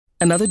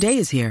Another day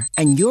is here,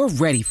 and you're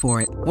ready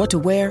for it. What to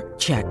wear?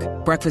 Check.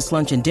 Breakfast,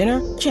 lunch, and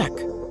dinner? Check.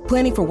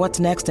 Planning for what's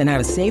next and how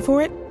to save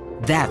for it?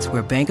 That's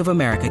where Bank of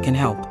America can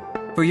help.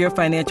 For your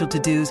financial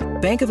to-dos,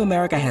 Bank of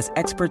America has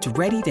experts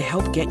ready to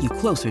help get you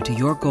closer to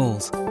your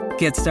goals.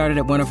 Get started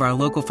at one of our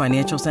local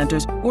financial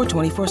centers or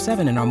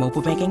 24/7 in our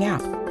mobile banking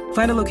app.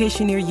 Find a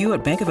location near you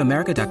at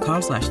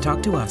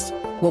bankofamerica.com/talktous.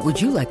 What would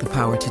you like the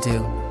power to do?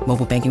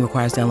 Mobile banking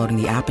requires downloading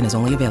the app and is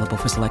only available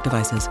for select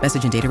devices.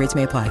 Message and data rates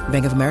may apply.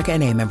 Bank of America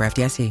N.A., member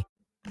FDIC.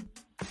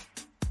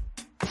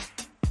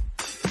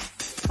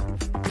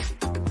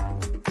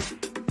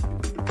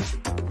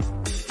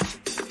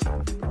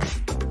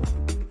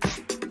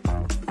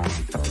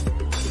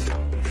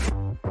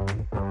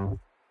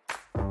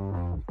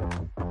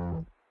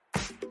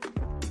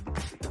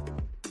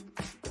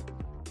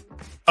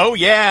 Oh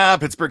yeah,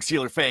 Pittsburgh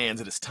Steelers fans,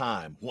 it is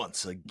time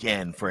once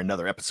again for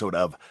another episode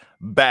of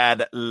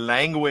Bad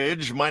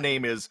Language. My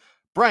name is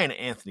Brian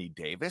Anthony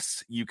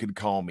Davis. You can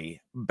call me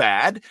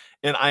Bad,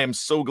 and I am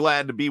so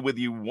glad to be with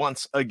you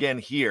once again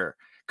here,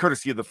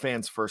 courtesy of the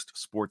Fans First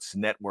Sports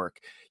Network.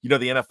 You know,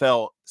 the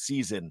NFL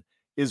season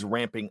is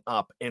ramping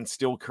up, and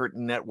Steel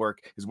Curtain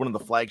Network is one of the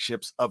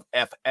flagships of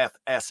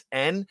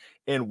FFSN,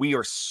 and we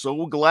are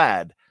so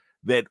glad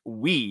that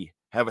we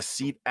have a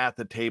seat at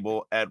the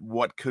table at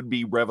what could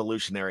be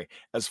revolutionary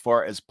as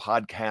far as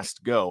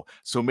podcasts go.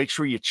 So make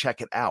sure you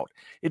check it out.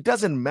 It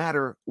doesn't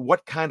matter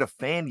what kind of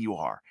fan you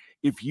are.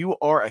 If you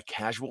are a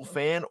casual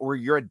fan or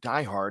you're a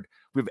diehard,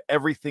 we have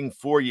everything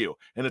for you.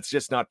 And it's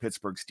just not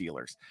Pittsburgh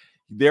Steelers.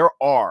 There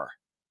are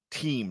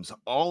teams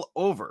all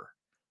over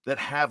that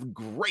have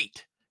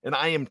great, and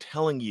I am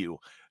telling you,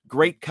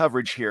 great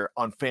coverage here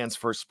on Fans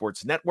First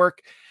Sports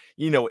Network.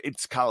 You know,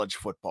 it's college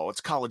football,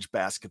 it's college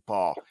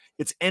basketball,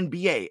 it's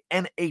NBA,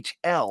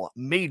 NHL,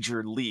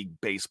 Major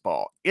League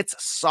Baseball, it's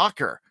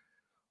soccer,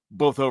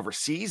 both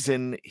overseas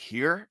and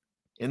here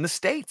in the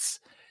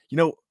States. You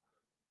know,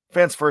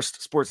 Fans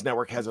First Sports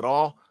Network has it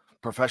all.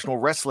 Professional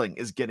wrestling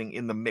is getting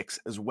in the mix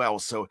as well.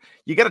 So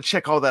you got to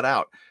check all that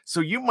out.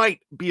 So you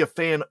might be a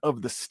fan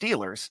of the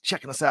Steelers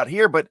checking us out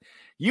here, but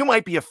you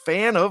might be a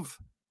fan of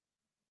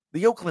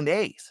the Oakland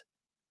A's.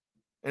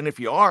 And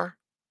if you are,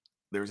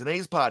 there's an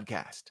A's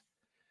podcast.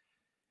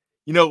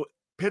 You know,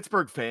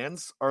 Pittsburgh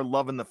fans are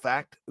loving the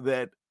fact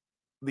that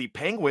the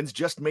Penguins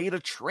just made a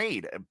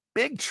trade, a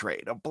big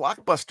trade, a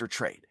blockbuster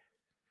trade.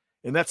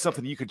 And that's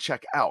something you could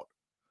check out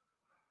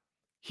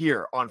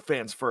here on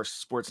Fans First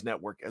Sports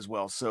Network as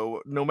well.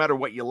 So no matter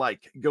what you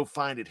like, go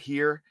find it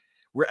here.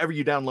 Wherever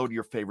you download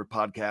your favorite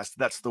podcast,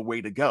 that's the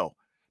way to go.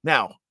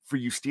 Now, for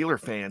you Steeler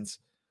fans,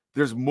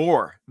 there's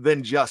more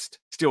than just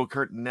Steel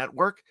Curtain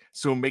Network.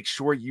 So make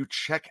sure you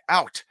check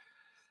out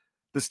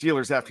the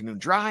Steelers Afternoon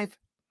Drive.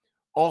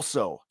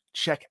 Also,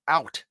 check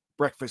out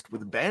Breakfast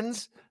with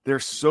Benz.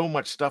 There's so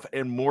much stuff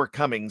and more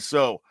coming.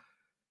 So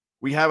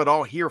we have it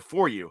all here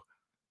for you.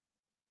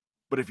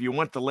 But if you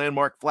want the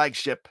landmark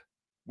flagship,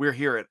 we're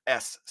here at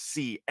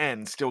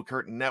SCN, Steel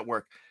Curtain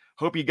Network.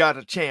 Hope you got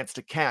a chance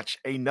to catch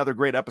another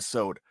great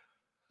episode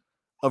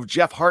of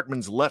Jeff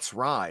Hartman's Let's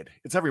Ride.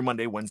 It's every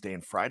Monday, Wednesday,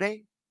 and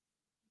Friday,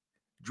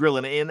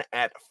 drilling in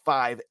at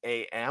 5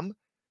 a.m.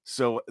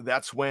 So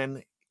that's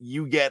when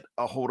you get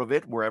a hold of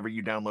it wherever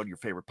you download your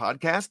favorite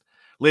podcast.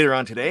 Later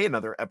on today,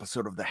 another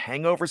episode of The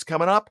Hangovers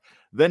coming up.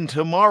 Then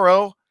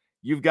tomorrow,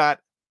 you've got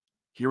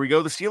Here We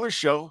Go, the Steelers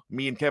show.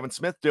 Me and Kevin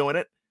Smith doing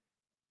it.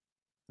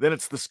 Then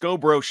it's the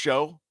Scobro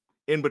show.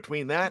 In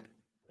between that,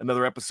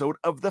 another episode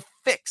of The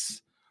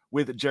Fix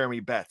with Jeremy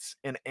Betts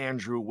and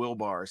Andrew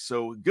Wilbar.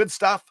 So good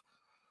stuff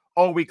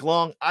all week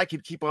long. I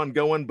could keep on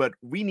going, but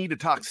we need to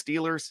talk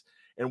Steelers,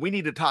 and we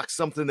need to talk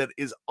something that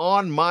is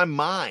on my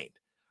mind.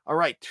 All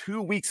right,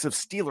 2 weeks of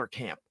Steeler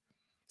camp.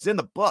 It's in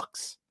the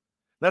books.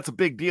 That's a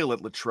big deal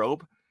at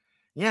Latrobe.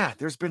 Yeah,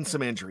 there's been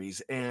some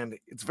injuries, and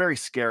it's very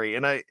scary.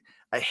 And I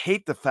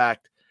hate the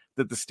fact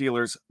that the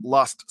Steelers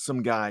lost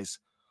some guys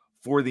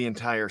for the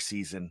entire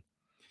season.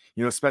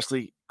 You know,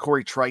 especially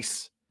Corey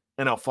Trice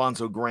and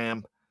Alfonso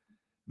Graham.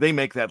 They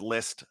make that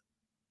list.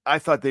 I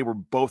thought they were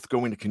both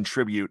going to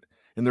contribute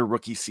in their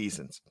rookie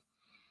seasons.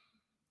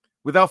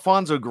 With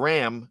Alfonso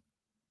Graham,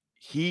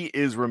 he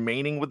is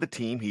remaining with the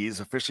team. He is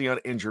officially on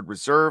injured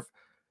reserve.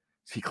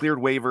 He cleared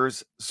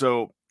waivers,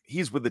 so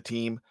he's with the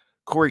team.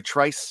 Corey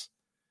Trice,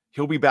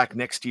 he'll be back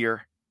next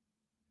year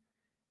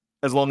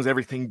as long as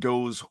everything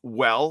goes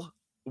well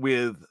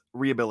with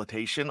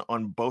rehabilitation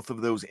on both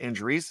of those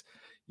injuries.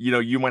 You know,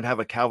 you might have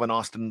a Calvin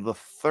Austin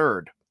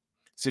III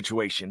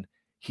situation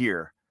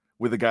here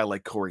with a guy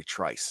like Corey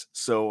Trice.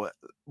 So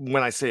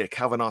when I say a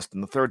Calvin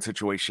Austin III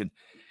situation,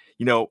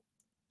 you know,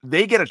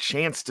 they get a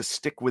chance to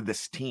stick with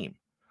this team.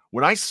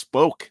 When I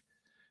spoke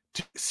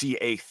to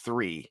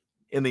CA3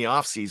 in the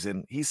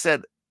offseason, he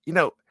said, you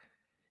know,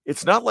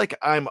 it's not like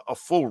I'm a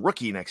full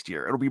rookie next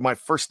year. It'll be my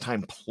first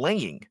time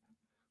playing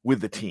with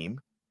the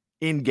team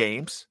in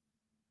games,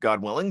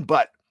 God willing.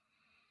 But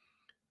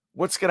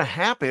what's going to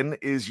happen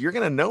is you're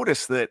going to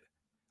notice that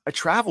I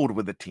traveled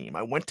with the team.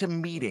 I went to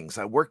meetings.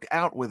 I worked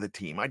out with the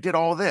team. I did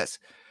all this.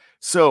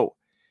 So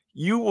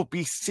you will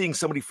be seeing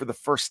somebody for the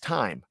first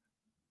time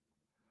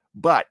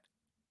but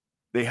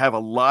they have a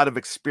lot of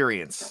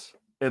experience.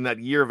 And that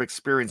year of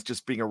experience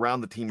just being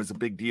around the team is a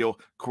big deal.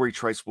 Corey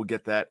Trice will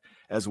get that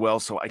as well.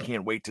 So I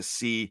can't wait to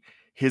see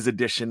his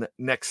addition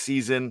next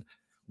season.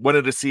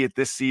 Wanted to see it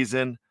this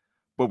season,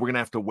 but we're going to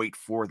have to wait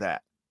for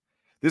that.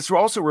 This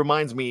also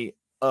reminds me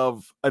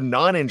of a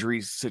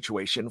non-injury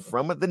situation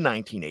from the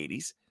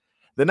 1980s.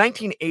 The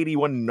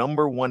 1981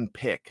 number one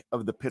pick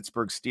of the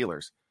Pittsburgh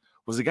Steelers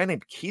was a guy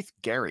named Keith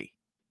Gary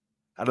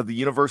out of the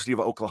University of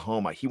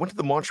Oklahoma. He went to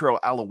the Montreal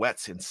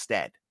Alouettes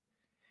instead.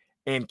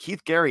 And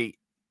Keith Gary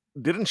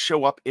didn't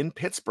show up in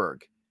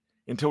Pittsburgh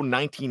until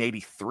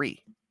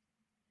 1983.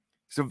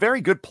 He's a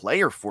very good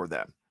player for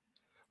them.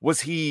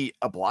 Was he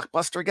a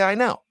blockbuster guy?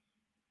 No.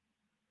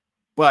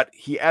 But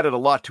he added a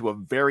lot to a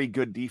very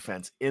good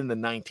defense in the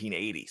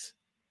 1980s.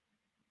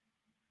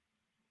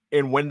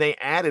 And when they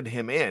added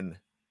him in,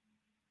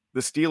 the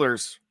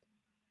Steelers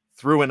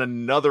threw in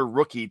another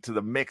rookie to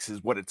the mix,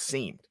 is what it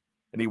seemed.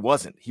 And he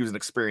wasn't. He was an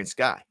experienced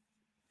guy.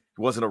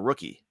 He wasn't a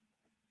rookie.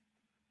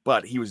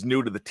 But he was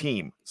new to the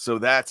team. So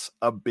that's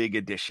a big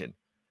addition.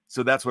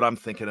 So that's what I'm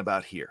thinking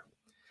about here.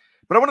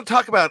 But I want to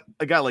talk about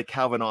a guy like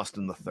Calvin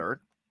Austin III.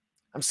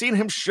 I'm seeing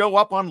him show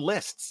up on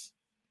lists.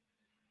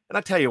 And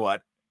I tell you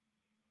what,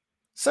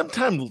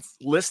 sometimes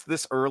lists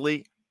this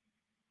early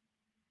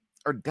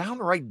are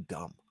downright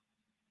dumb.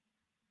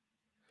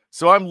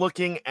 So I'm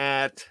looking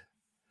at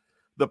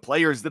the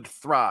players that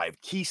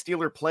thrive, key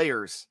Steeler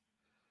players,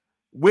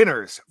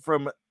 winners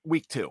from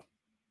week 2.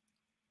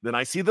 Then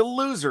I see the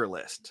loser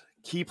list,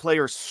 key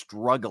players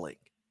struggling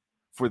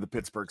for the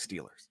Pittsburgh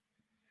Steelers.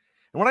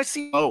 And when I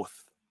see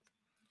both,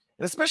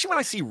 and especially when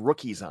I see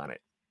rookies on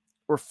it,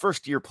 or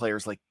first-year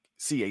players like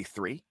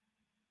CA3,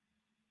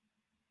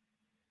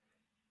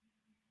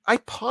 I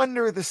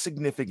ponder the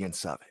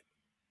significance of it.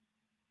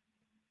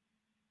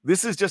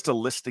 This is just a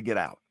list to get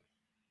out.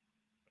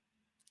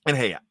 And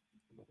hey,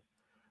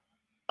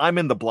 I'm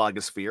in the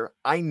blogosphere.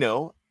 I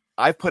know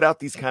I've put out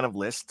these kind of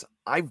lists.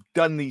 I've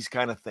done these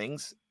kind of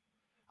things.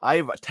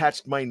 I've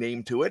attached my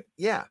name to it.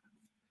 Yeah.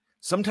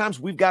 Sometimes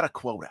we've got a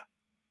quota.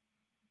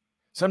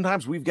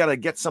 Sometimes we've got to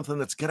get something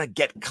that's going to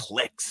get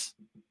clicks.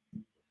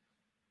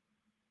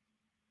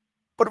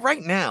 But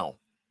right now,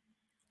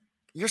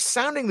 you're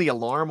sounding the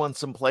alarm on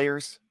some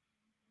players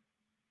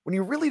when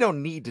you really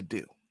don't need to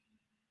do.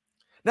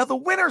 Now, the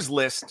winners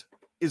list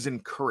is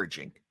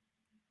encouraging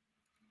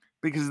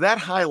because that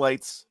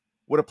highlights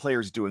what a player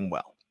is doing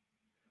well.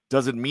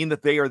 Does it mean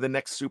that they are the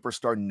next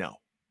superstar? No.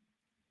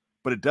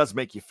 But it does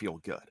make you feel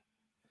good.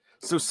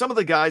 So some of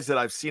the guys that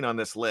I've seen on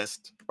this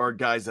list are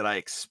guys that I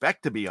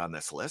expect to be on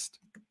this list.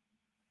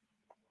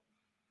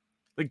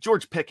 Like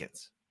George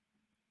Pickens.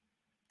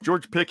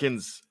 George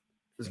Pickens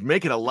is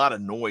making a lot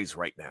of noise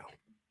right now.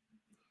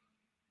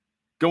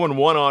 Going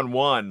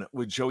one-on-one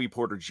with Joey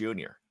Porter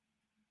Jr.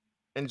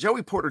 And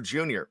Joey Porter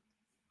Jr.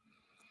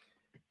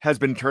 has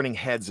been turning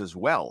heads as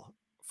well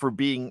for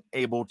being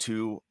able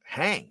to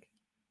hang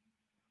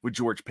with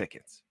George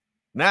Pickens.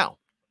 Now,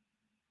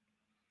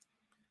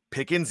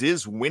 Pickens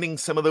is winning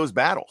some of those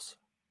battles.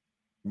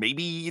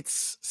 Maybe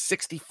it's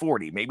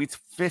 60-40. Maybe it's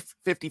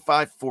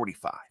 55-45.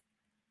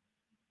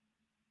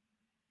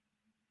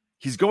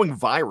 He's going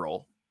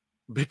viral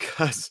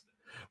because,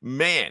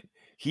 man,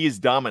 he is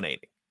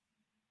dominating.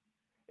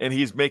 And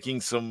he's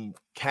making some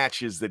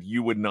catches that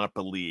you would not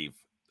believe.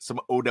 Some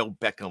Odell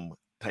Beckham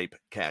type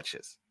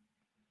catches.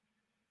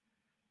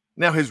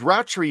 Now, his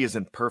route tree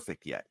isn't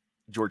perfect yet,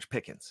 George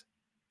Pickens.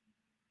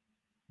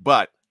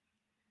 But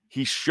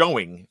he's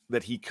showing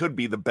that he could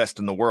be the best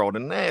in the world.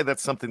 And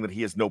that's something that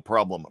he has no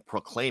problem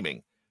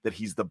proclaiming, that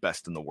he's the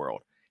best in the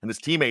world. And his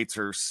teammates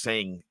are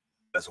saying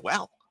as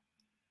well.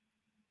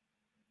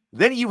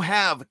 Then you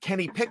have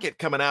Kenny Pickett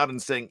coming out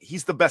and saying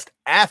he's the best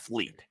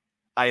athlete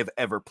I have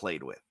ever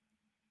played with.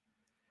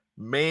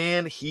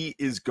 Man, he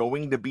is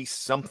going to be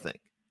something.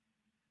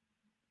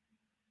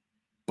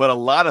 But a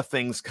lot of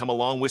things come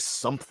along with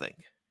something.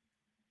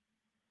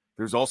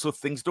 There's also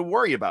things to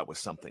worry about with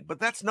something. But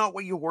that's not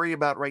what you worry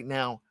about right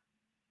now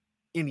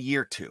in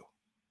year 2.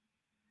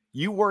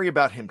 You worry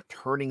about him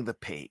turning the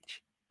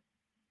page.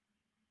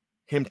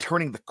 Him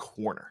turning the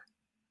corner.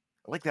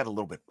 I like that a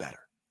little bit better.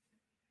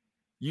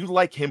 You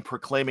like him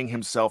proclaiming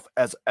himself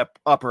as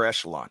upper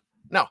echelon.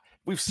 Now,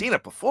 we've seen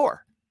it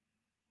before.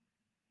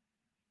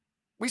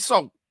 We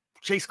saw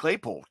Chase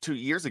Claypool 2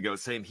 years ago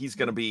saying he's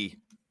going to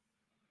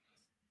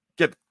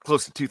get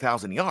close to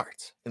 2,000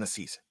 yards in a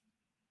season.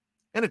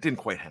 And it didn't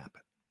quite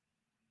happen.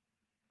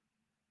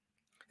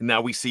 And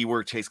now we see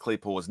where Chase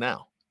Claypool is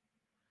now.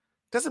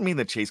 Doesn't mean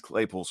that Chase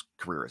Claypool's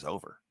career is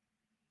over.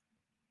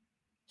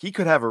 He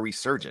could have a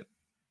resurgence.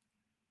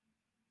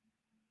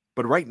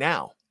 But right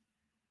now,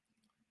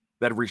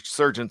 that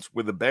resurgence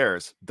with the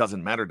Bears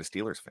doesn't matter to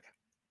Steelers fans.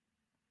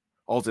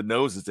 All it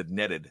knows is it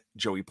netted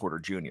Joey Porter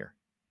Jr.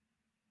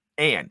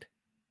 and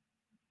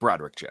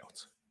Broderick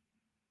Jones.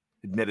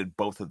 It netted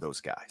both of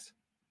those guys.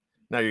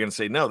 Now you're going to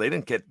say, no, they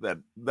didn't get that.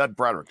 That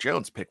Broderick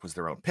Jones pick was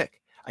their own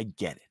pick. I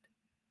get it.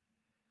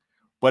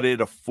 But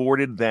it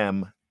afforded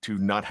them to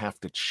not have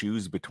to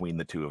choose between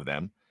the two of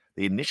them.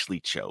 They initially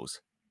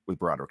chose with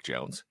Broderick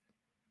Jones.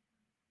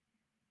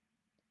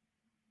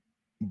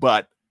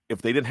 But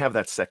if they didn't have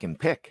that second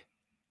pick,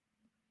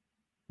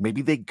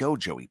 maybe they go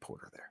Joey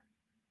Porter there.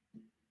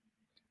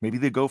 Maybe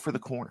they go for the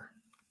corner.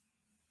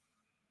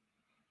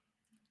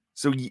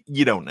 So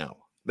you don't know.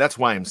 That's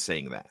why I'm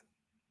saying that.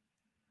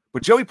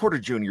 But Joey Porter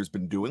Jr. has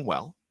been doing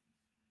well.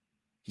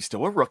 He's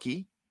still a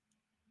rookie,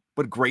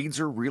 but grades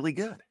are really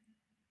good.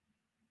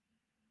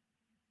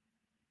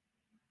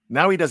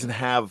 Now he doesn't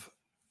have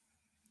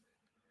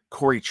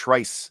Corey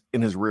Trice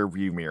in his rear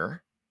view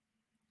mirror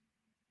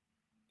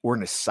or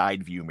in his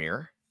side view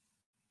mirror.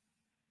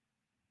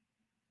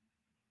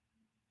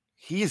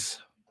 He's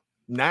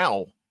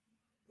now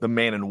the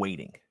man in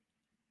waiting,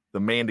 the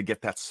man to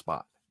get that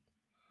spot.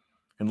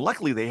 And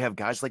luckily they have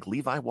guys like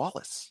Levi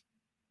Wallace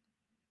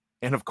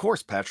and, of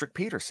course, Patrick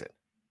Peterson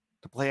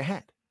to play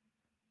ahead.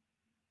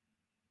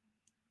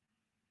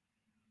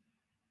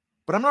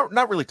 But I'm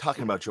not really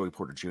talking about Joey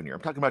Porter Jr.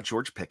 I'm talking about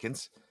George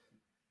Pickens.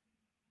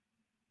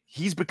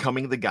 He's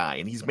becoming the guy,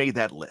 and he's made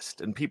that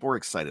list, and people are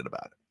excited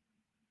about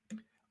it.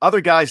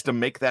 Other guys to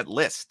make that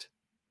list,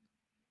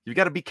 you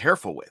got to be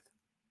careful with.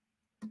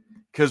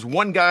 Because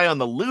one guy on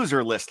the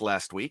loser list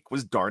last week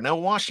was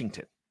Darnell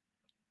Washington.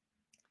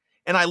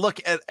 And I look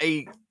at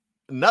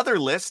another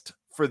list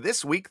for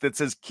this week that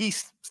says key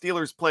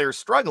Steelers players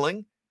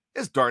struggling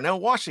is Darnell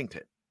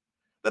Washington.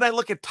 Then I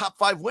look at top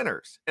 5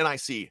 winners, and I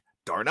see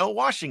Darnell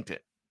Washington.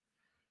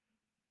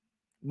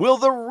 Will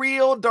the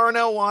real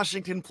Darnell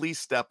Washington please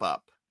step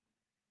up?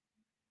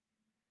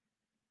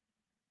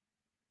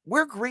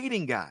 We're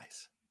grading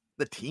guys.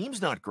 The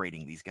team's not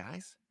grading these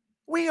guys.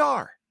 We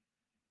are.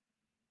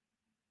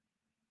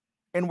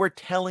 And we're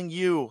telling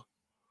you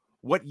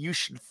what you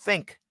should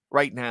think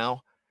right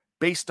now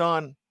based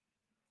on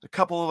a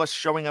couple of us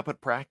showing up at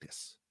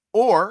practice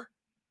or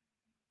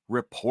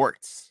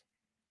reports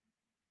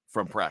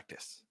from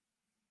practice.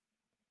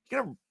 You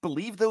gonna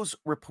believe those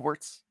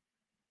reports?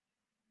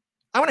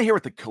 I want to hear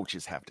what the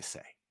coaches have to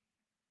say.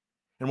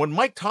 And when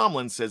Mike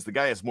Tomlin says the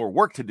guy has more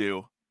work to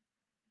do,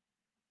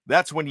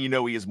 that's when you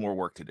know he has more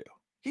work to do.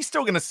 He's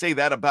still going to say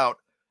that about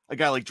a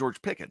guy like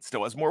George Pickens,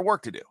 still has more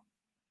work to do.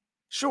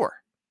 Sure.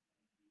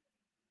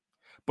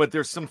 But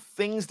there's some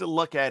things to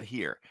look at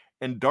here.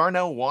 And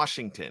Darnell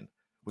Washington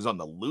was on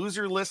the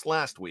loser list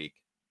last week.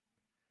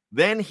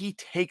 Then he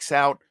takes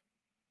out,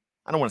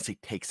 I don't want to say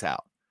takes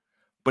out,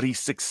 but he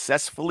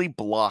successfully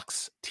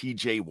blocks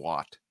TJ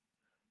Watt,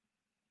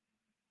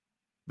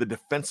 the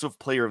defensive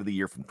player of the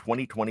year from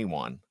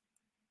 2021,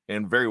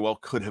 and very well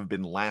could have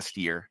been last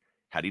year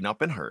had he not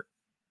been hurt.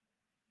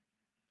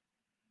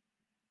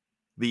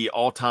 The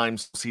all-time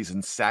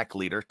season sack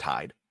leader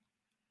tied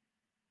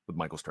with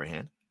Michael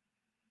Strahan.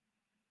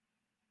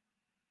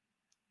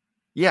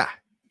 Yeah,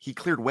 he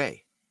cleared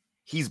way.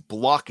 He's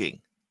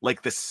blocking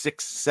like the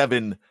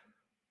 6'7"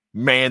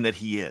 man that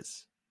he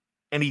is.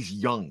 And he's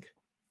young.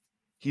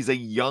 He's a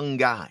young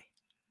guy.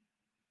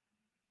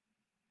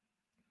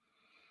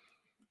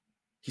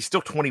 He's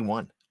still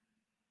 21.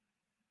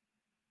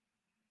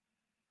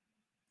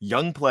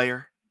 Young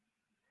player.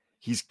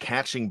 He's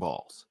catching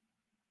balls.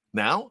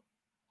 Now,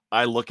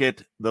 I look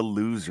at the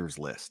losers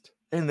list,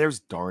 and there's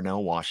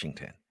Darnell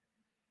Washington.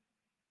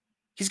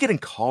 He's getting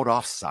called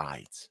off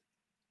sides.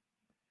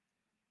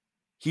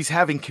 He's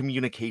having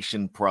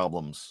communication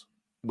problems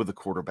with the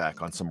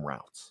quarterback on some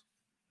routes.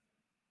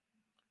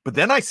 But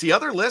then I see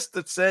other lists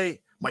that say,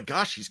 my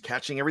gosh, he's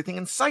catching everything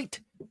in sight.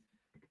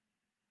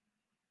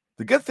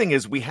 The good thing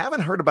is we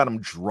haven't heard about him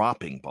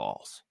dropping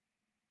balls.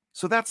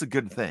 So that's a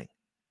good thing.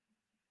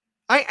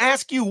 I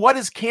ask you, what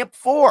is camp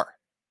for?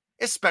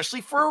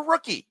 Especially for a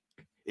rookie.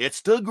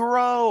 It's to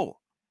grow.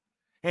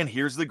 And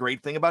here's the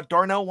great thing about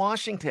Darnell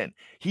Washington.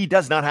 He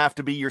does not have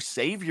to be your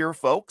savior,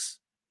 folks.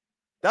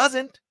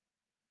 Doesn't.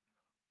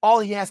 All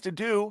he has to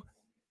do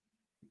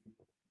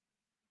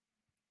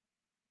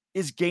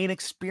is gain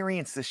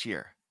experience this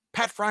year.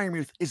 Pat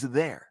Freiermuth is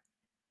there.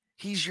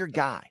 He's your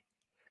guy.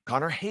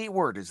 Connor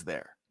Hayward is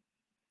there.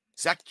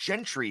 Zach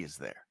Gentry is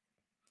there.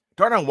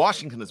 Darnell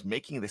Washington is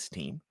making this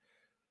team.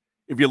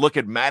 If you look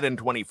at Madden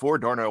 24,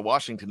 Darnell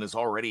Washington is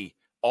already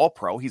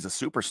all-pro. He's a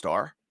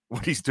superstar.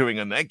 What he's doing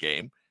in that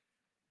game,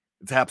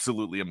 it's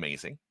absolutely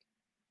amazing.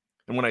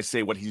 And when I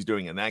say what he's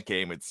doing in that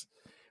game, it's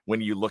when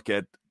you look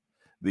at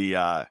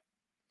the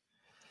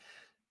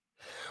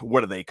what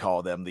do they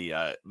call them?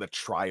 The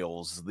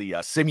trials, the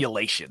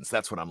simulations.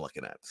 That's what I'm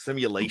looking at.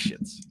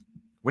 Simulations.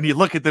 When you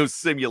look at those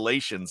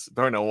simulations,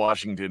 Darnell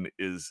Washington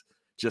is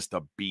just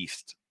a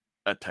beast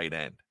at tight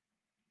end.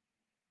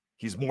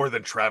 He's more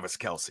than Travis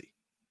Kelce.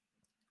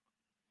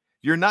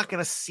 You're not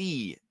going to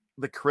see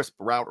the crisp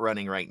route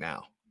running right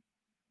now.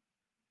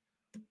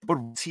 But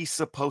what's he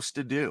supposed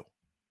to do?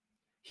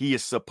 He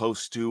is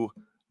supposed to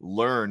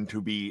learn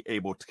to be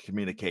able to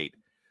communicate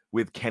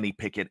with Kenny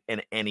Pickett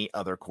and any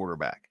other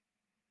quarterback.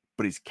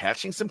 But he's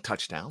catching some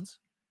touchdowns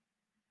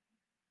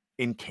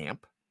in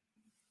camp.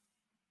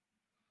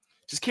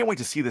 Just can't wait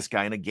to see this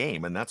guy in a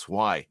game. And that's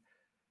why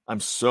I'm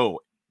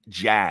so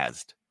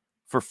jazzed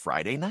for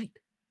Friday night.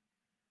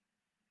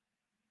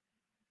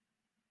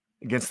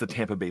 against the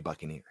Tampa Bay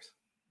Buccaneers.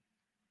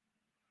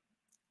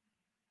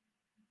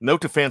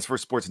 Note to Fans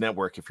First Sports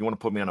Network, if you want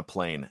to put me on a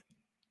plane,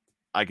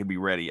 I could be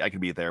ready. I could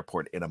be at the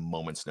airport in a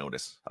moment's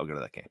notice. I'll go to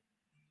that game.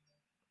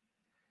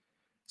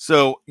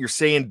 So you're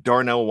saying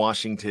Darnell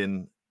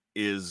Washington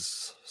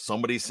is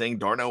somebody saying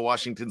Darnell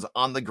Washington's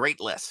on the great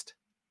list.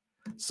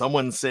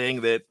 Someone's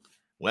saying that,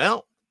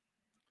 well,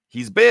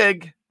 he's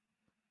big,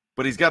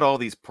 but he's got all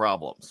these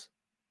problems.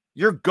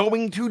 You're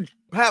going to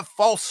have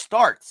false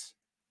starts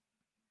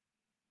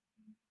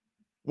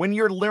when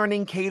you're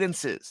learning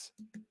cadences.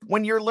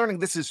 When you're learning,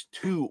 this is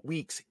 2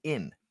 weeks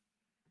in.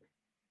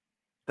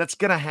 That's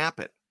going to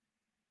happen.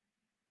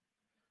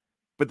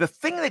 But the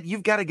thing that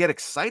you've got to get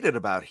excited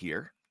about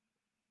here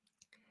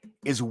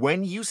is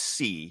when you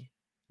see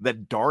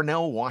that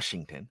Darnell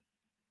Washington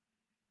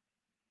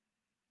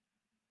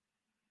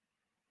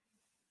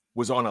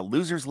was on a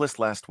loser's list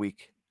last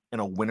week and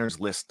a winner's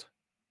list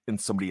in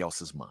somebody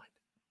else's mind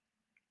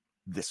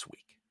this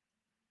week.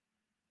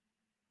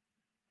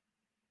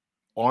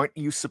 Aren't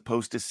you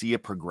supposed to see a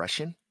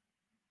progression?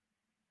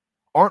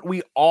 Aren't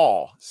we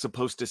all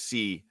supposed to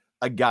see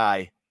a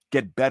guy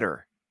get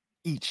better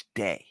each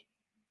day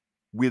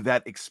with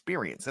that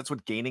experience? That's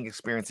what gaining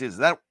experience is.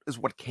 That is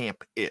what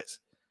camp is.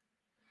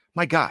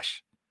 My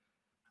gosh,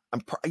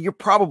 you're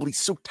probably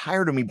so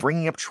tired of me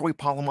bringing up Troy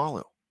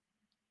Polamalu.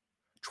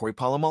 Troy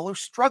Polamalu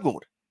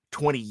struggled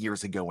 20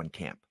 years ago in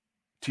camp,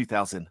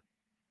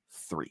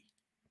 2003,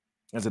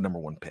 as a number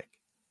 1 pick.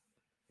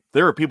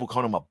 There are people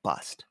calling him a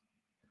bust.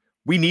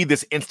 We need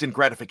this instant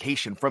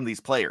gratification from these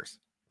players.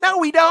 No,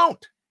 we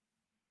don't.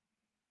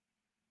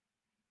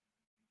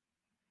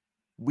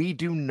 We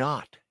do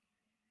not.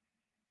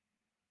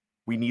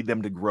 We need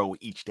them to grow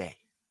each day.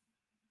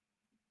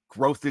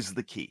 Growth is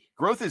the key.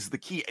 Growth is the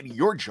key, and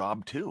your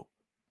job too.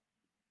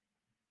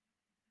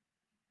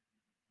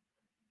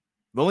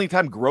 The only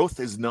time growth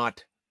is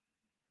not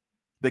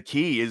the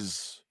key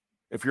is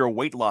if you're a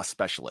weight loss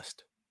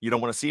specialist. You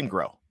don't want to see them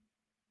grow.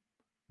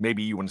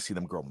 Maybe you want to see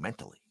them grow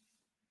mentally.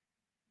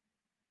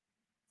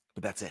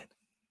 But that's it.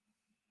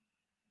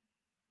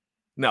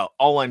 No,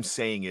 all I'm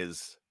saying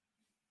is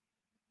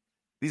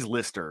these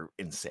lists are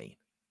insane.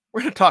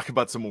 We're going to talk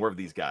about some more of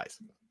these guys.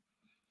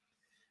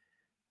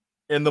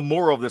 And the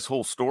moral of this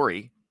whole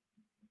story,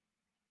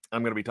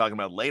 I'm going to be talking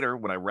about later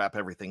when I wrap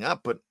everything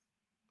up. But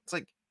it's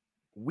like,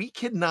 we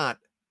cannot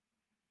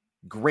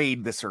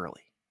grade this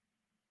early.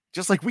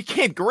 Just like we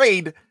can't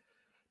grade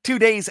 2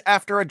 days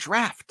after a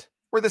draft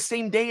or the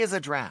same day as a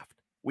draft.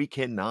 We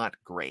cannot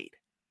grade.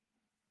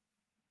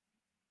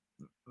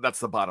 That's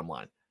the bottom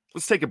line.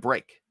 Let's take a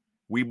break.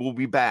 We will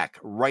be back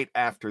right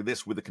after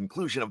this with the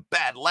conclusion of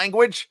Bad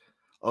Language.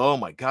 Oh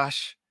my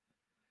gosh.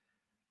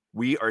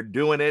 We are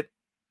doing it.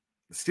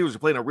 The Steelers are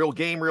playing a real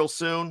game real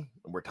soon,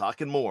 and we're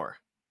talking more.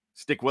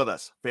 Stick with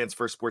us. Fans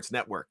First Sports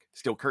Network,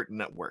 Steel Curtain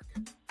Network.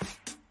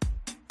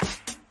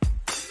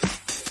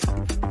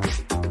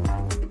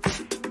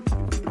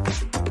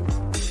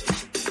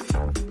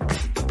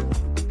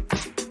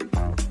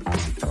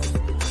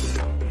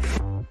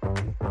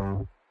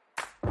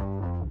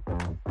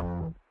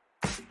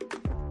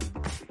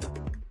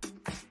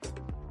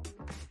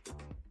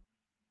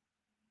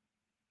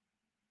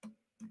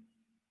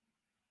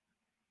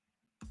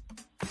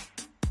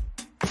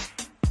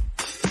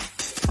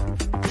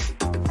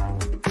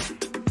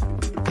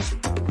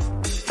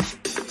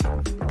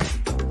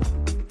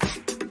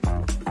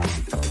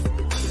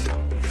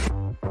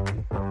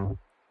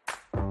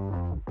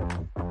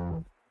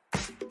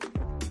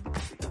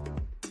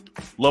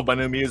 Love my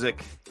new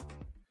music.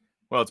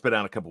 Well, it's been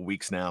out a couple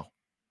weeks now,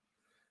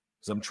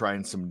 so I'm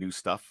trying some new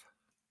stuff.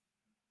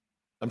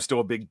 I'm still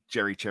a big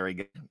Jerry Cherry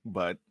guy,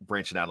 but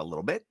branching out a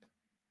little bit.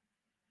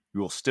 You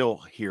will still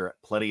hear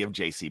plenty of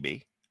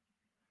JCB,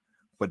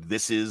 but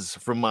this is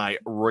from my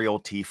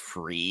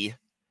royalty-free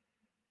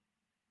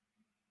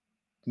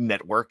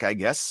network, I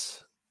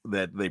guess,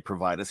 that they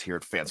provide us here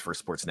at Fans First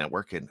Sports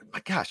Network. And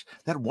my gosh,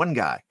 that one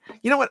guy.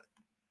 You know what?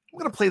 I'm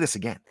going to play this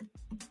again.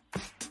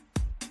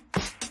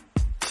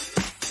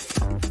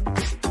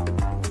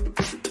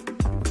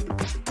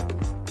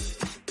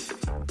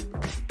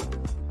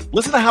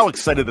 Listen to how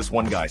excited this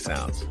one guy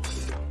sounds.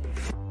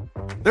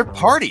 They're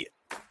partying.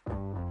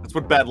 That's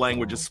what Bad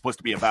Language is supposed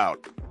to be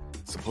about.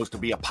 It's supposed to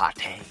be a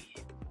party.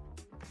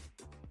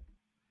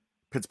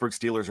 Pittsburgh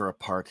Steelers are a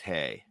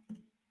party.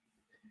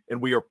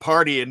 And we are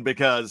partying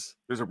because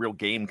there's a real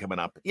game coming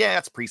up. Yeah,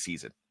 it's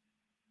preseason.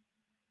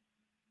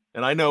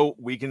 And I know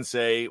we can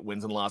say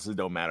wins and losses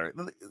don't matter.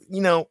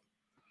 You know,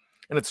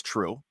 and it's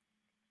true.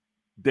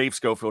 Dave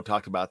Schofield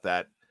talked about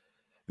that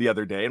the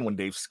other day. And when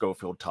Dave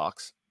Schofield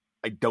talks,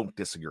 I don't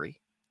disagree.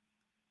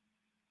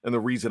 And the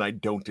reason I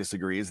don't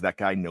disagree is that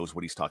guy knows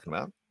what he's talking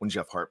about. When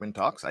Jeff Hartman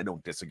talks, I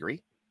don't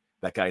disagree.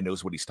 That guy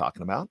knows what he's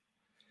talking about.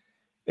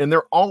 And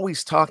they're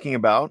always talking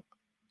about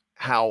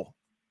how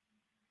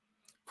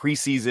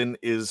preseason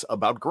is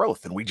about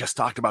growth. And we just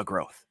talked about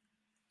growth.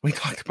 We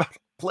talked about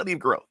plenty of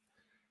growth.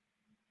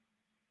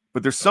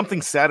 But there's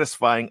something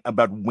satisfying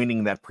about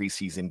winning that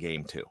preseason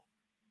game too.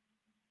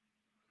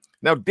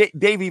 Now,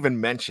 Dave even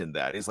mentioned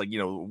that. It's like,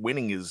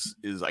 winning is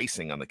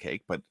icing on the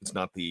cake, but it's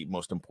not the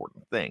most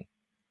important thing.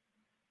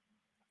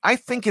 I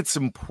think it's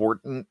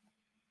important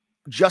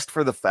just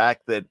for the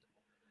fact that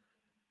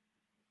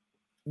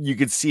you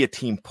could see a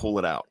team pull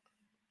it out.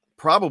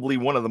 Probably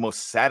one of the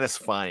most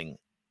satisfying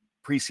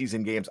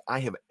preseason games I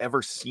have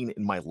ever seen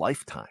in my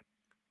lifetime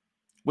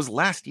was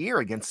last year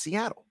against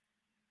Seattle.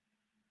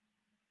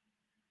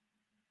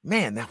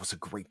 Man, that was a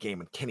great game,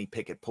 and Kenny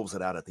Pickett pulls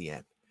it out at the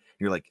end.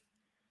 You're like,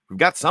 we've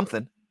got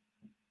something.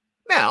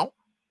 Now,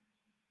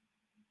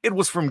 it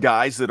was from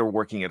guys that are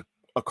working at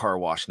a car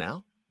wash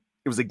now.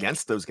 It was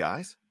against those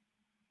guys.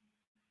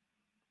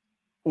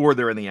 Or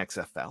they're in the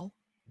XFL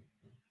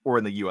or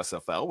in the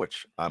USFL,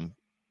 which I'm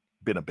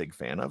been a big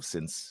fan of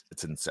since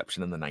its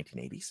inception in the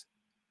 1980s,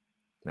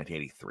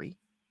 1983.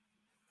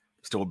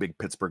 Still a big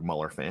Pittsburgh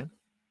Mauler fan.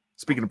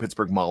 Speaking of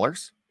Pittsburgh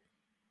Maulers,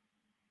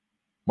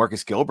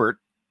 Marcus Gilbert,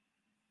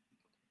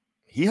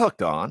 he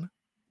hooked on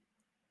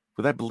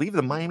with, I believe,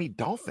 the Miami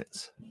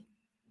Dolphins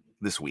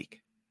this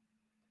week.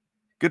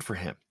 Good for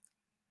him.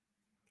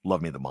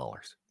 Love me the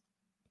Maulers.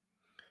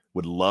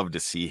 Would love to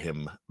see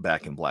him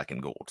back in black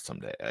and gold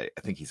someday.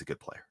 I think he's a good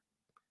player.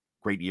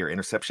 Great year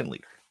interception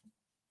leader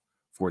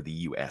for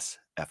the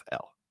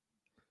USFL.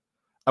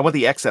 I want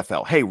the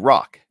XFL. Hey,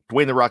 Rock,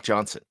 Dwayne The Rock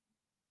Johnson.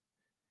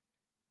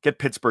 Get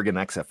Pittsburgh an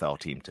XFL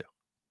team too.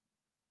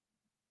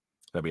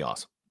 That'd be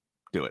awesome.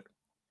 Do it.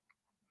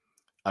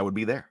 I would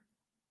be there.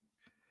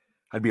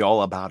 I'd be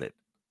all about it.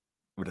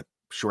 It would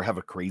sure have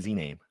a crazy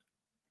name,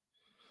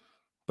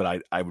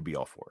 but I would be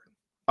all for it.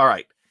 All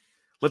right,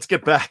 let's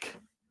get back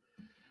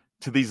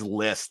to these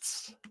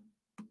lists.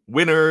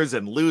 Winners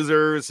and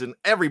losers, and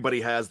everybody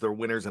has their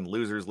winners and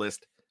losers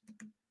list.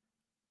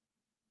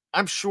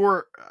 I'm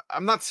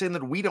not saying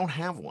that we don't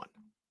have one.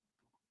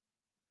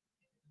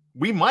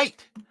 We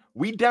might.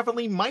 We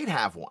definitely might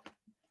have one.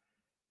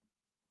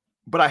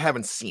 But I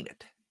haven't seen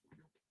it.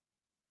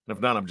 And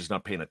if not, I'm just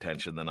not paying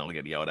attention. Then I'll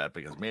get yelled at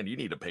because, man, you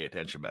need to pay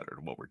attention better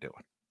to what we're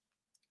doing.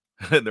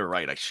 And they're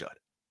right, I should.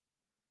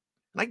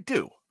 And I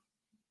do.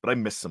 But I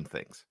miss some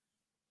things.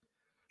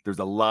 There's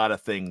a lot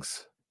of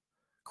things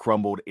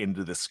crumbled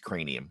into this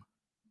cranium.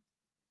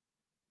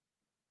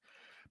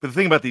 But the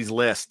thing about these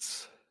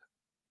lists,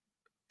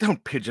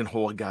 don't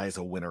pigeonhole a guy as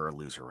a winner or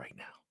loser right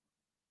now.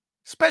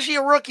 Especially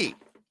a rookie.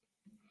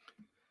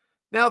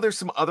 Now, there's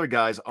some other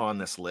guys on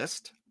this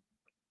list.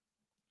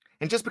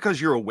 And just because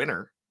you're a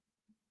winner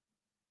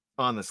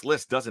on this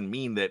list doesn't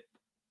mean that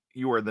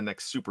you are the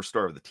next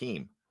superstar of the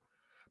team.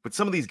 But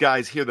some of these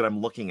guys here that I'm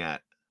looking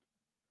at,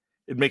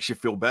 it makes you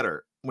feel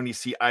better when you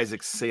see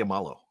Isaac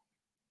Seumalo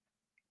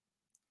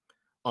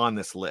on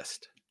this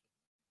list.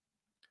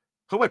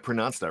 Hope I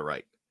pronounced that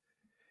right.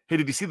 Hey,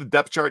 did you see the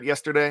depth chart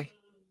yesterday?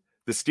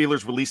 The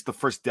Steelers released the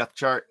first depth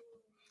chart.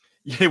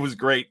 It was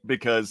great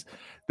because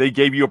they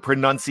gave you a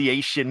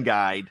pronunciation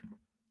guide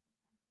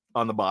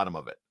on the bottom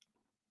of it.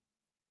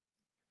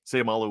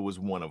 Seumalo was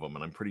one of them,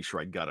 and I'm pretty sure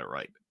I got it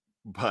right.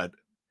 But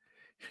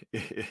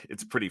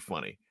it's pretty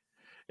funny.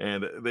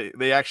 And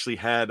they actually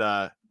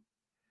had,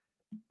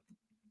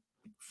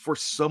 for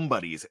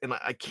somebody's, and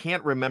I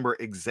can't remember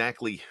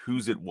exactly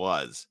whose it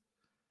was,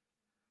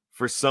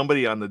 for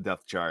somebody on the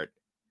depth chart,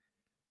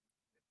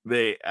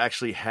 they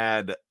actually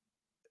had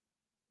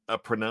a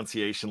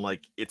pronunciation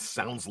like, it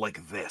sounds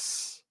like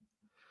this.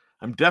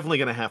 I'm definitely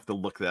going to have to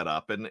look that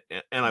up, and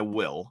I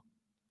will.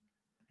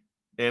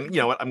 And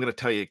you know what? I'm going to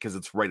tell you because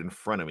it's right in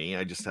front of me.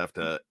 I just have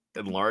to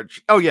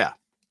enlarge. Oh, yeah.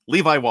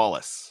 Levi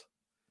Wallace.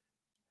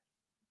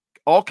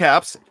 All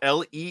caps,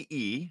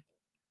 LEE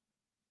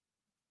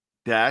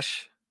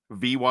dash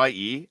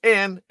VYE,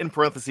 and in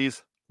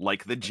parentheses,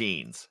 like the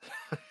jeans.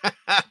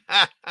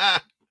 Oh,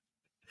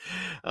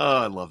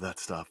 I love that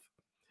stuff.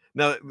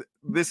 Now,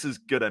 this is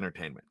good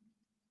entertainment.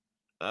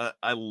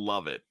 I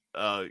love it.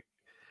 The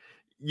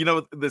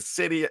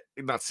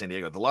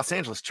Los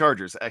Angeles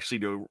Chargers actually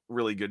do a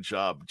really good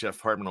job. Jeff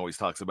Hartman always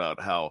talks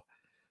about how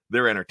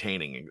they're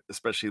entertaining,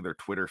 especially their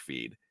Twitter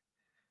feed.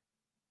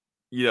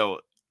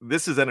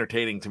 This is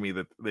entertaining to me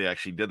that they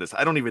actually did this.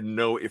 I don't even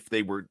know if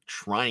they were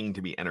trying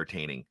to be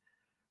entertaining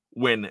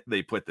when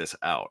they put this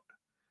out.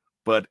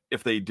 But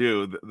if they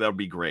do, that would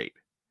be great.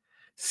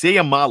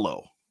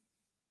 Seumalo.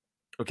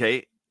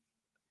 Okay.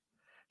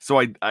 So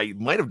I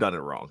might have done it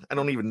wrong. I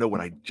don't even know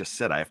what I just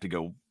said. I have to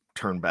go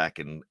turn back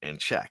and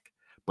check.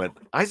 But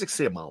Isaac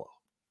Seumalo.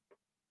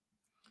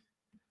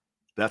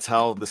 That's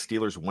how the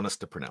Steelers want us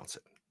to pronounce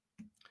it.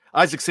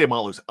 Isaac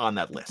Seumalo's on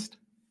that list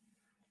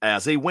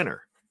as a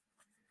winner.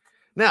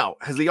 Now,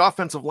 has the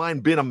offensive line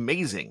been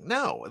amazing?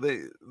 No,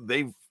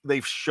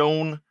 they've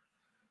shown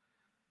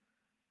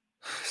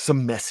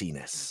some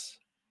messiness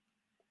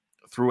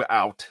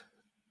throughout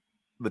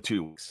the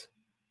 2 weeks.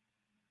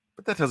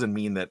 But that doesn't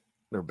mean that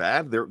they're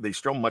bad. They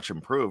still much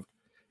improved.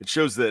 It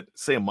shows that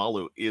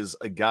Seumalo is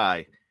a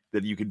guy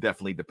that you can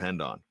definitely depend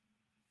on.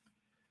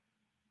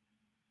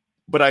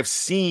 But I've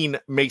seen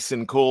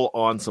Mason Cole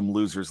on some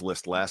losers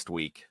list last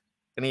week,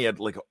 and he had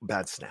like a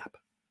bad snap.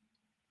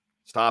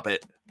 Stop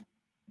it.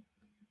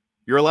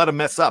 You're allowed to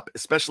mess up,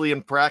 especially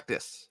in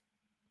practice.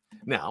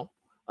 Now,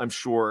 I'm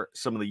sure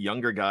some of the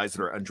younger guys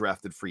that are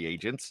undrafted free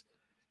agents,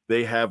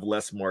 they have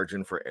less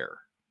margin for error.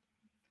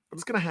 But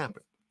it's going to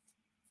happen.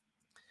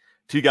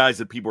 Two guys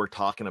that people are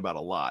talking about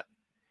a lot,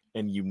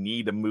 and you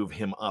need to move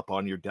him up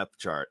on your depth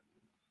chart,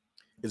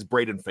 is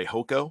Breiden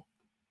Fehoko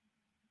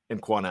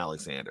and Quan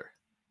Alexander.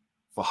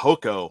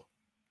 Fehoko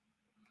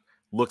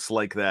looks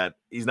like that.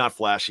 He's not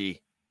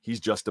flashy. He's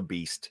just a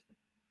beast.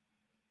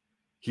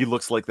 He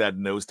looks like that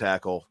nose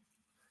tackle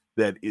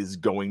that is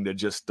going to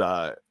just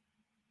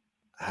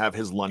have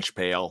his lunch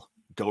pail,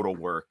 go to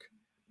work,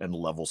 and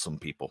level some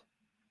people.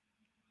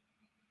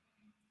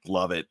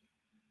 Love it.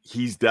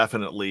 He's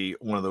definitely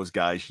one of those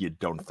guys you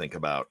don't think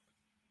about.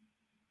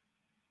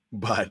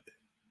 But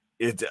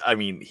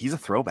he's a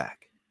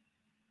throwback.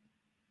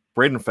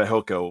 Breiden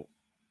Fehoko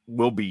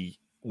will be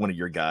one of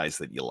your guys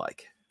that you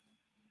like.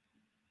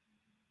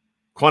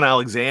 Quan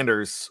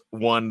Alexander's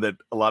one that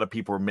a lot of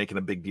people are making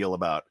a big deal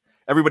about.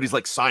 Everybody's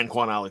like, sign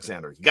Quan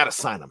Alexander. You got to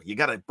sign him. You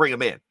got to bring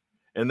him in.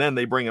 And then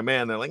they bring him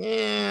in. They're like,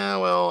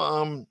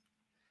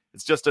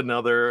 it's just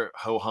another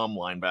ho-hum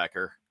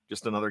linebacker.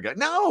 Just another guy.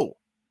 No.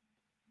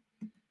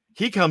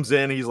 He comes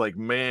in. He's like,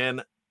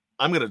 man,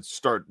 I'm going to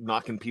start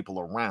knocking people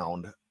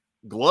around.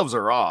 Gloves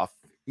are off.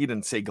 He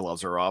didn't say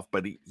gloves are off,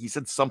 but he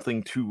said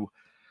something to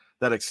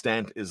that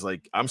extent is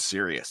like, I'm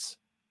serious.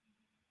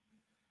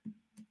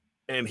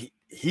 And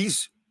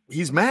he's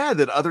mad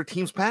that other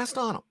teams passed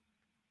on him.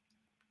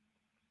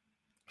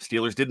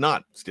 Steelers did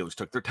not. Steelers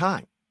took their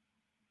time.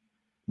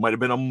 Might have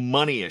been a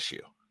money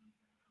issue.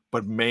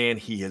 But man,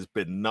 he has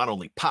been not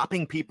only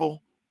popping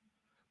people,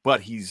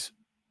 but he's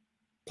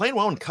playing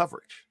well in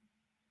coverage.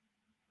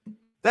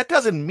 That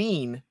doesn't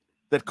mean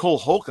that Cole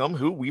Holcomb,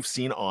 who we've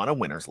seen on a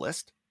winner's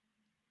list,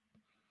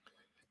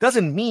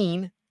 doesn't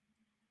mean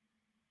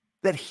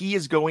that he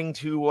is going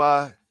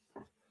to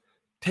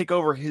take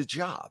over his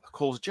job,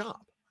 Cole's job.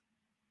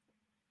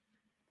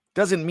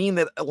 Doesn't mean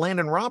that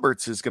Landon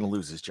Roberts is going to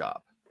lose his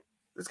job.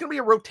 There's going to be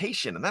a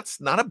rotation, and that's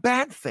not a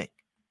bad thing.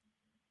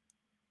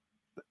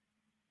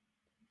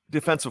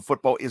 Defensive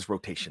football is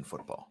rotation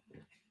football.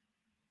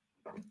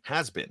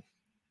 Has been.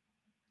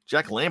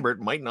 Jack Lambert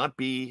might not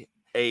be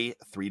a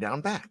 3-down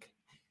back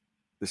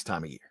this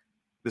time of year.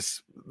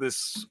 This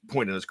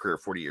point in his career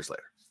 40 years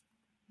later.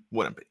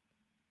 Wouldn't be.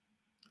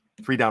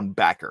 3-down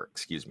backer,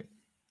 excuse me.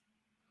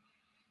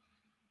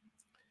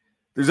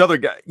 There's other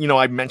guys,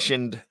 I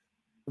mentioned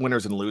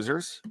winners and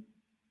losers.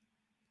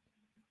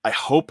 I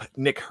hope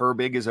Nick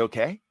Herbig is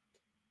okay.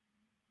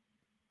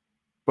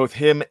 Both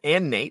him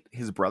and Nate,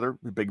 his brother,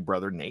 the big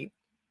brother Nate,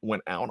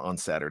 went out on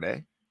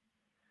Saturday.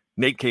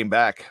 Nate came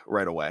back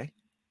right away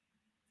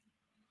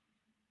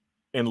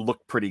and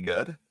looked pretty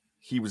good.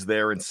 He was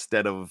there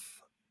instead of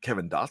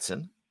Kevin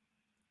Dotson.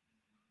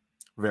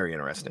 Very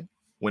interesting.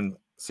 When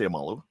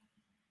Seumalo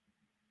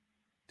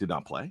did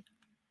not play.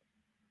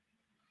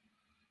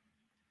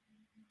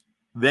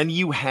 Then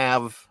you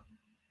have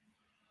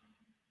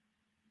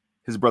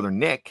his brother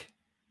Nick,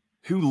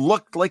 who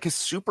looked like a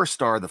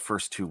superstar the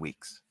first 2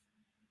 weeks.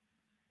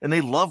 And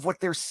they love what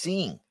they're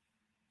seeing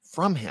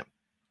from him.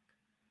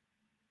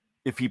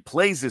 If he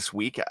plays this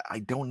week, I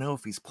don't know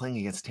if he's playing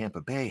against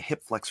Tampa Bay.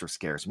 Hip flexor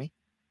scares me.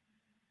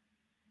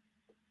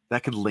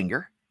 That could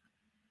linger.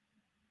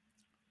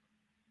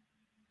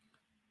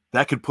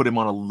 That could put him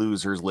on a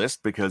loser's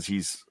list because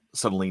he's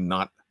suddenly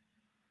not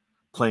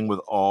playing with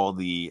all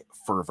the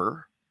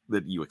fervor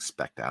that you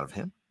expect out of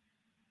him.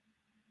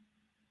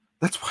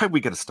 That's why we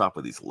got to stop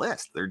with these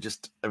lists. They're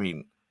just,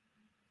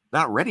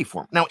 not ready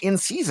for him. Now, in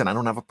season, I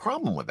don't have a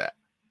problem with that.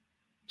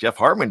 Jeff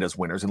Hartman does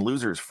winners and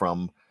losers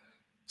from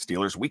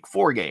Steelers Week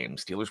 4 game,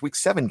 Steelers Week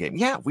 7 game.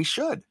 Yeah, we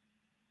should.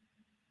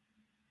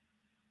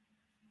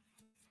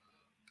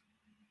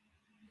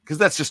 Because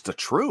that's just the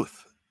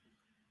truth.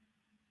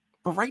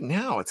 But right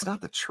now, it's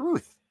not the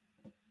truth.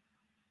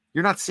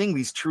 You're not seeing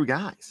these true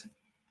guys.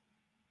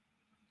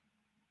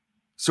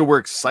 So we're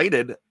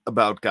excited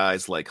about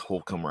guys like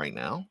Holcomb right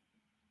now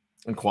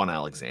and Quan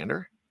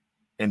Alexander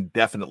and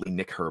definitely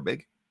Nick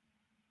Herbig.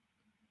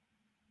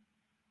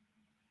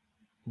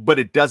 But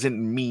it doesn't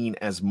mean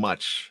as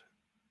much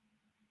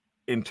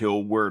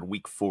until we're at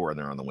week 4 and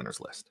they're on the winners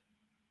list.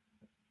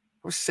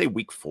 Let's say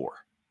week 4.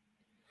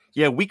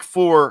 Yeah, week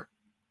 4,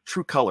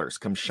 true colors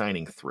come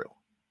shining through.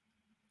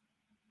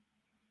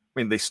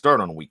 They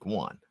start on week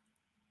 1.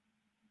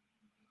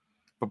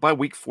 But by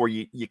week 4,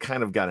 you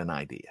kind of got an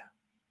idea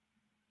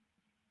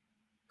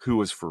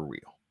who is for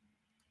real.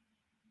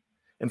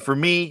 And for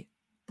me,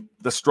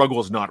 the struggle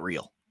is not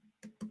real.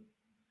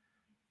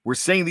 We're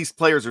saying these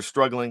players are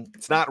struggling.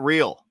 It's not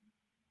real.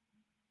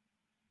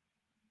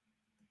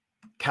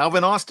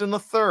 Calvin Austin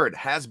III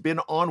has been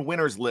on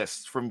winners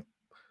lists from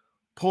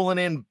pulling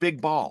in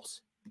big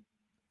balls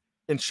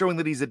and showing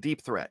that he's a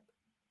deep threat.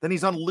 Then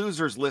he's on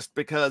losers list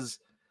because,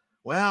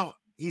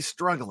 he's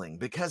struggling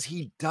because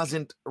he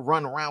doesn't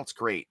run routes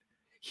great.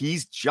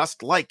 He's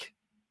just like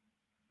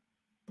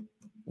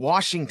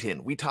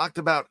Washington. We talked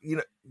about,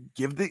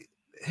 give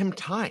him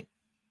time.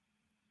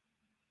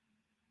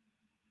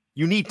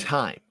 You need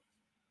time.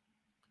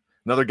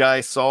 Another guy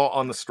I saw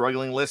on the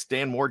struggling list,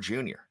 Dan Moore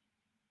Jr.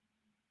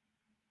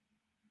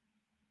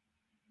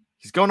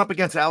 He's going up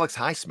against Alex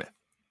Highsmith.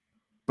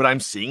 But I'm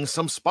seeing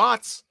some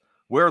spots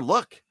where,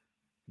 look,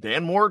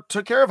 Dan Moore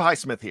took care of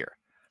Highsmith here.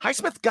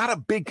 Highsmith got a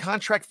big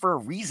contract for a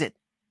reason.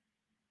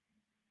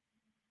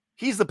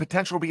 He's the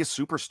potential to be a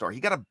superstar. He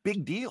got a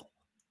big deal.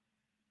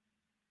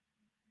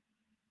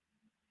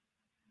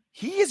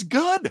 He is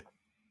good.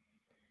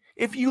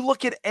 If you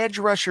look at edge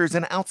rushers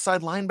and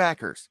outside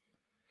linebackers,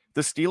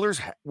 the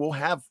Steelers will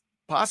have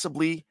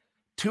possibly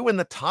 2 in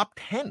the top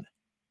 10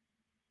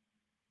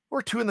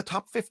 or 2 in the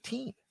top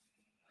 15.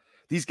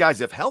 These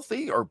guys, if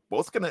healthy, are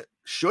both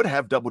should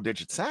have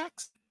double-digit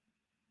sacks.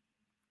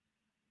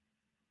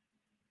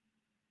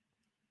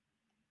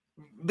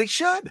 They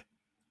should.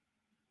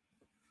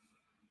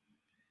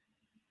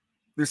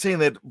 They're saying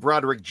that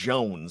Broderick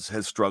Jones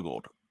has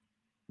struggled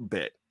a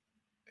bit.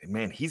 And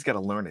man, he's got to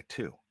learn it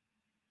too.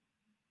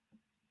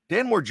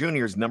 Dan Moore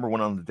Jr. is number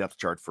 1 on the depth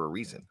chart for a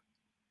reason.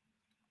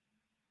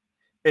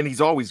 And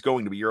he's always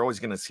going to be. You're always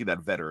going to see that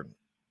veteran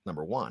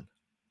number 1.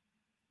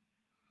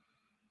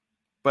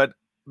 But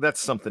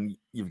that's something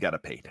you've got to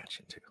pay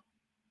attention to.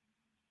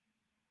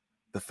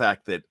 The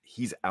fact that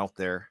he's out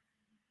there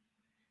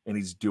and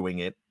he's doing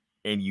it,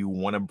 and you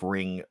want to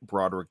bring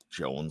Broderick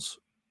Jones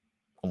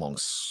along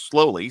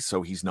slowly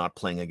so he's not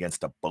playing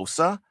against a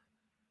Bosa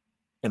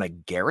and a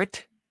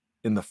Garrett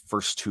in the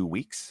first 2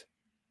 weeks.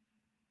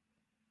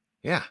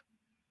 Yeah.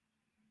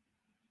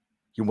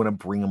 You want to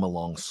bring him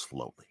along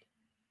slowly.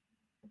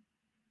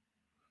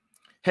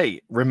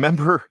 Hey,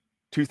 remember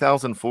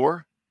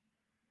 2004?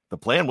 The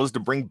plan was to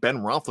bring Ben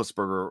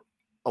Roethlisberger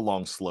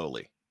along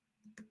slowly.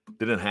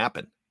 Didn't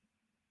happen.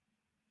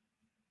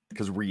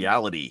 Because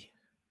reality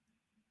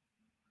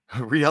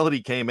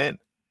came in.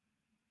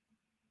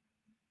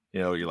 You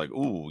know, you're like,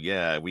 ooh,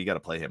 yeah, we got to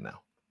play him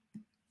now.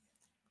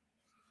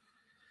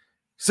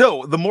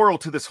 So the moral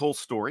to this whole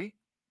story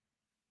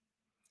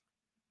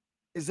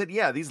is that,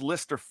 yeah, these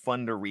lists are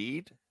fun to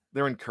read.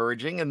 They're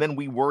encouraging. And then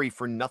we worry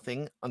for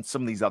nothing on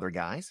some of these other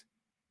guys.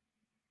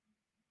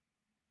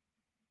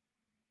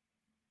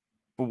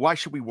 But why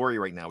should we worry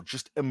right now?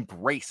 Just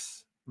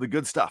embrace the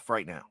good stuff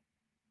right now.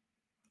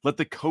 Let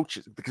the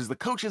coaches, because the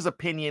coach's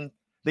opinion,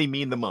 they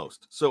mean the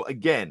most. So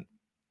again,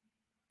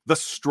 the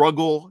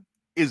struggle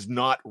is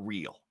not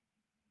real.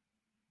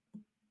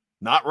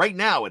 Not right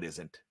now, it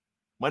isn't.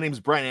 My name is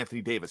Brian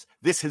Anthony Davis.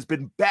 This has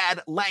been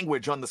Bad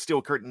Language on the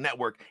Steel Curtain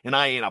Network, and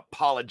I ain't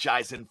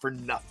apologizing for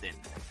nothing.